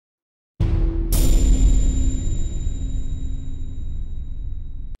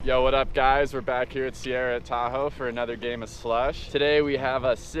Yo, what up guys? We're back here at Sierra at Tahoe for another game of slush. Today we have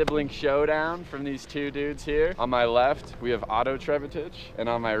a sibling showdown from these two dudes here. On my left, we have Otto Trebotich, and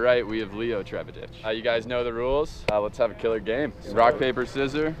on my right, we have Leo Trebotich. You guys know the rules. Let's have a killer game. Rock, paper,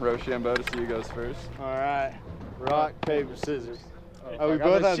 scissors. Rochambeau to see who goes first. All right. Rock, paper, scissors. Oh, we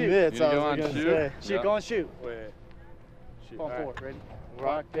both have mitts. You I go was on gonna shoot. say. Yeah. Go on shoot. Wait. Shoot. Go on forward. Ready?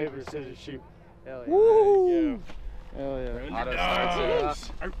 Rock, paper, scissors, shoot. Hell yeah. Woo! Hell yeah. Otto starts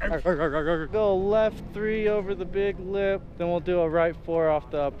it. Go left 3 over the big lip, then we'll do a right 4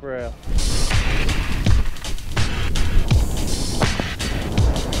 off the up rail.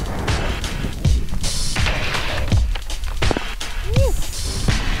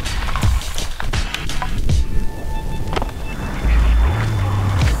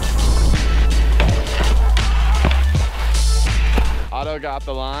 Otto got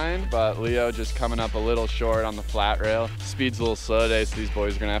the line, but Leo just coming up a little short on the flat rail. Speed's a little slow today, so these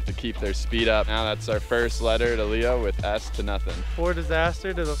boys are gonna have to keep their speed up. Now that's our first letter to Leo with S to nothing. For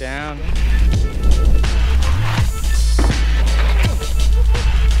disaster to the down.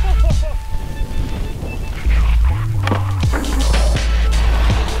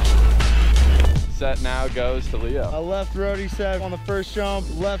 Set now goes to Leo. A left roadie set on the first jump,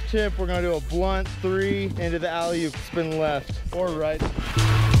 left tip, we're gonna do a blunt 3 into the alley-oop, spin left or right.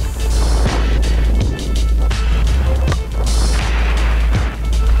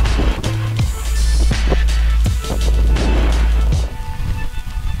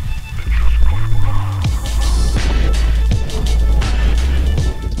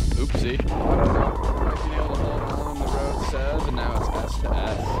 Oopsie. Being able to hold on the road Seb, and now it's S to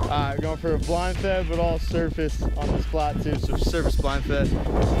S. Alright, going for a blind fed, but all surface on this flat too, so surface blind fed.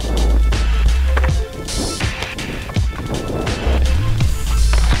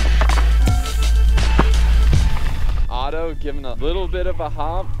 Otto giving a little bit of a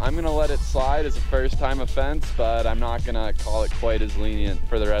hop. I'm gonna let it slide as a first time offense, but I'm not gonna call it quite as lenient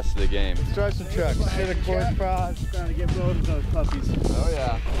for the rest of the game. Let's try some trucks. Hit a cork prod. Trying to get both of those puppies. Oh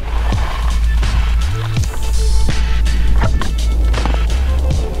yeah.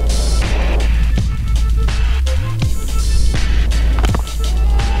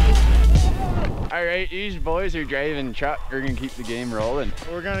 All right, these boys are driving truck. We're gonna keep the game rolling.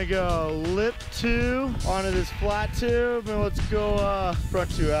 We're gonna go lip 2 onto this flat tube, and let's go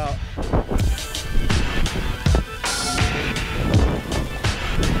front 2 out.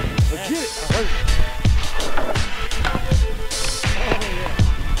 Let's get it.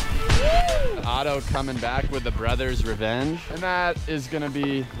 Otto coming back with the brothers' revenge. And that is gonna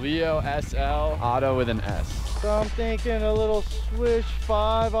be Leo SL, Otto with an S. So I'm thinking a little swish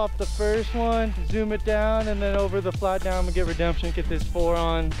 5 off the first one, zoom it down, and then over the flat down, I'm gonna get redemption, get this 4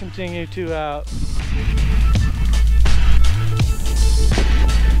 on, continue 2 out.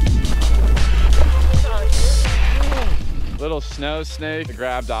 Little snow snake. I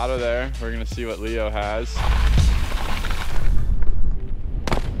grabbed Otto there. We're gonna see what Leo has.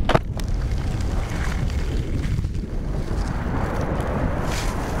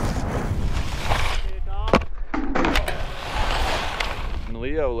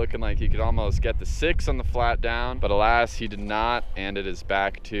 Leo looking like he could almost get the 6 on the flat down, but alas, he did not, and it is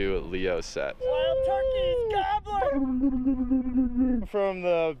back to Leo's set. Wild turkeys, gobbler! From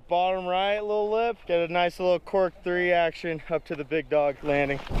the bottom right little lip, get a nice little cork 3 action up to the big dog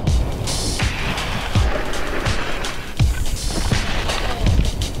landing.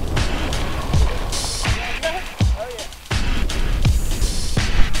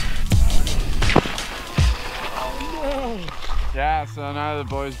 Yeah, so now the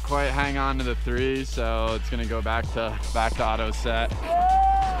boys quite hang on to the 3, so it's gonna go back to Otto's set.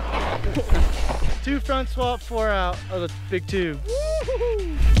 2 front swap, 4 out of the big tube.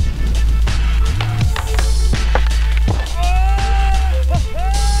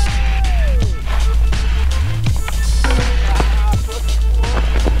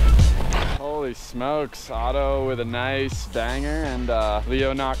 Holy smokes, Otto with a nice banger, and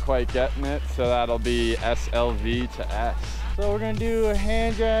Leo not quite getting it, so that'll be SLV to S. So we're gonna do a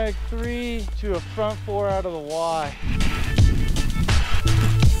hand drag 3 to a front 4 out of the Y.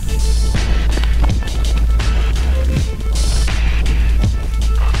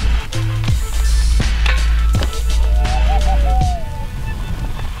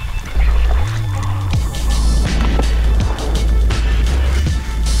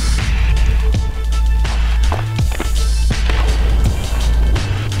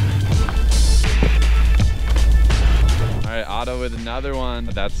 Otto with another one.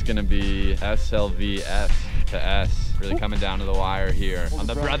 That's gonna be SLVS to S. Really coming down to the wire here on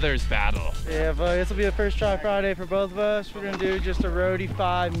the brothers battle. Yeah, but this will be the first try Friday for both of us. We're gonna do just a roadie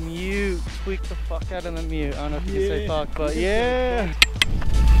 5 mute. Squeak the fuck out of the mute. I don't know if you can say fuck, but yeah.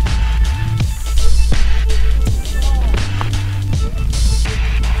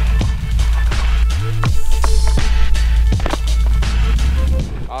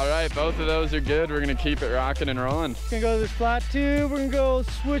 All right, both of those are good. We're gonna keep it rocking and rolling. Gonna go to this flat 2. We're gonna go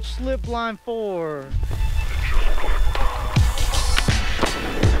switch slip line 4.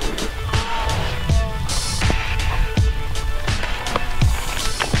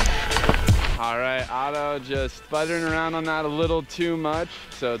 All right, Otto just sputtering around on that a little too much,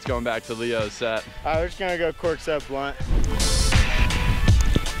 so it's going back to Leo's set. All right, we're just gonna go cork set blunt.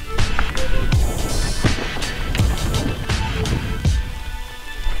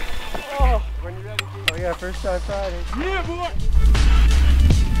 Oh, when you're ready, dude. Oh yeah, first try Friday. Yeah, boy!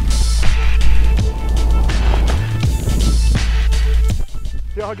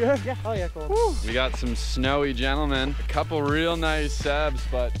 Y'all good? Yeah, oh yeah, cool. Woo. We got some snowy gentlemen, a couple real nice sebs,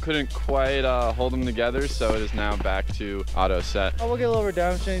 but couldn't quite hold them together, so it is now back to Otto's set. Oh, we'll get a little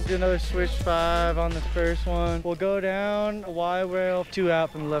redemption, do another switch 5 on this first one. We'll go down a Y rail, 2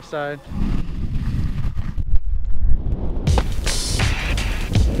 out from the left side.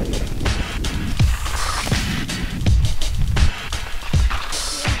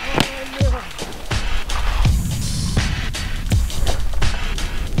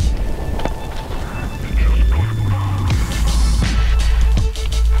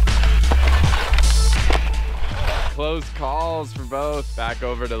 Close calls for both. Back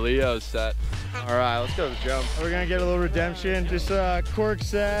over to Leo's set. All right, let's go to the jump. We're gonna get a little redemption. Just cork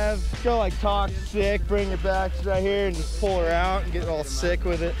sev. Go like talk sick, bring your back right here and just pull her out and get all sick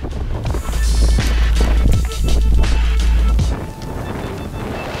with it.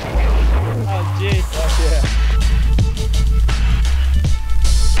 Oh, geez. Fuck yeah.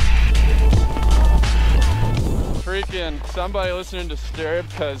 Freaking somebody listening to Stirrup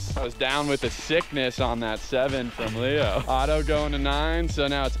because I was down with a sickness on that 7 from Leo. Otto going to 9, so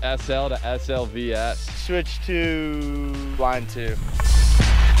now it's SL to SLVS. Switch to line 2.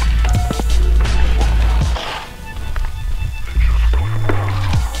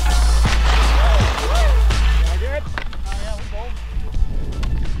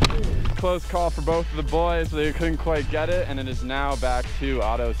 Close call for both of the boys. They couldn't quite get it, and it is now back to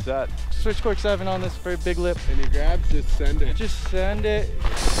Otto's set. Switch cork 7 on this for big lip. Any grabs, just send it. Just send it.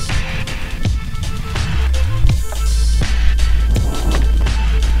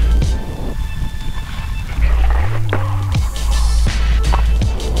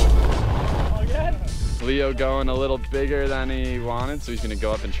 Leo going a little bigger than he wanted, so he's gonna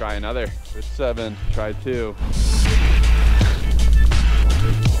go up and try another. For 7, try 2.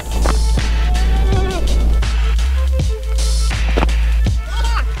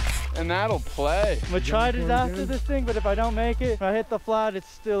 And that'll play. I'm gonna try it after this thing, but if I don't make it, if I hit the flat, it's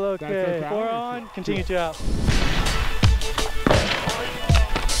still okay. okay. 4 on, continue 2 out.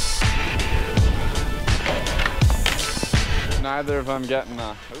 Neither of them getting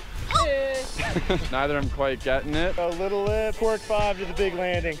neither of them quite getting it. A little lip, cork 5 to the big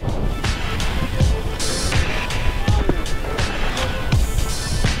landing.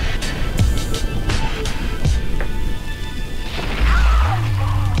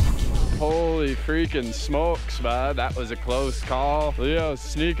 Holy freaking smokes, bud. That was a close call. Leo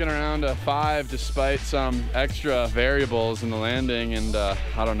sneaking around a 5 despite some extra variables in the landing, and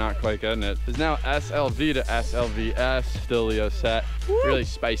Otto not quite getting it. It's now SLV to SLVS. Still Leo set. Woo. Really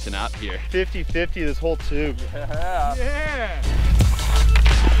spicing up here. 50-50 this whole tube. Yeah. Yeah.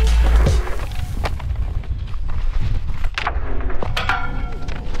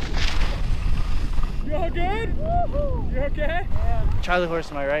 You all good? You okay? Yeah. Charlie horse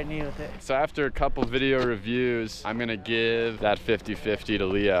in my right knee with it. So after a couple video reviews, I'm gonna give that 50-50 to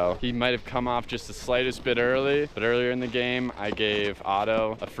Leo. He might have come off just the slightest bit early, but earlier in the game, I gave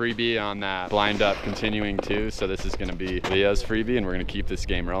Otto a freebie on that blind up continuing 2. So this is gonna be Leo's freebie, and we're gonna keep this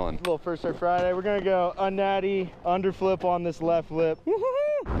game rolling. Little first start Friday. We're gonna go unnatty, underflip on this left lip.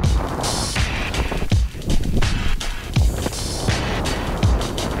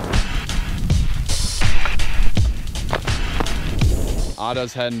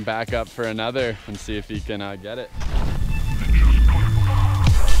 Otto's heading back up for another and see if he can get it.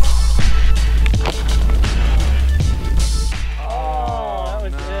 Oh, that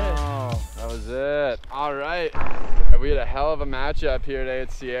was it. That was it. All right. We had a hell of a matchup here today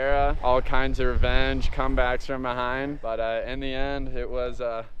at Sierra. All kinds of revenge, comebacks from behind. But in the end, it was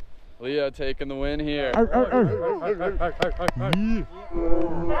Leo taking the win here. Dog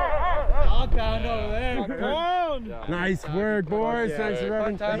pound over there. Nice work, boys. Thanks for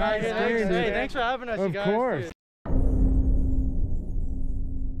having Hey, thanks for having us, you guys. Of course.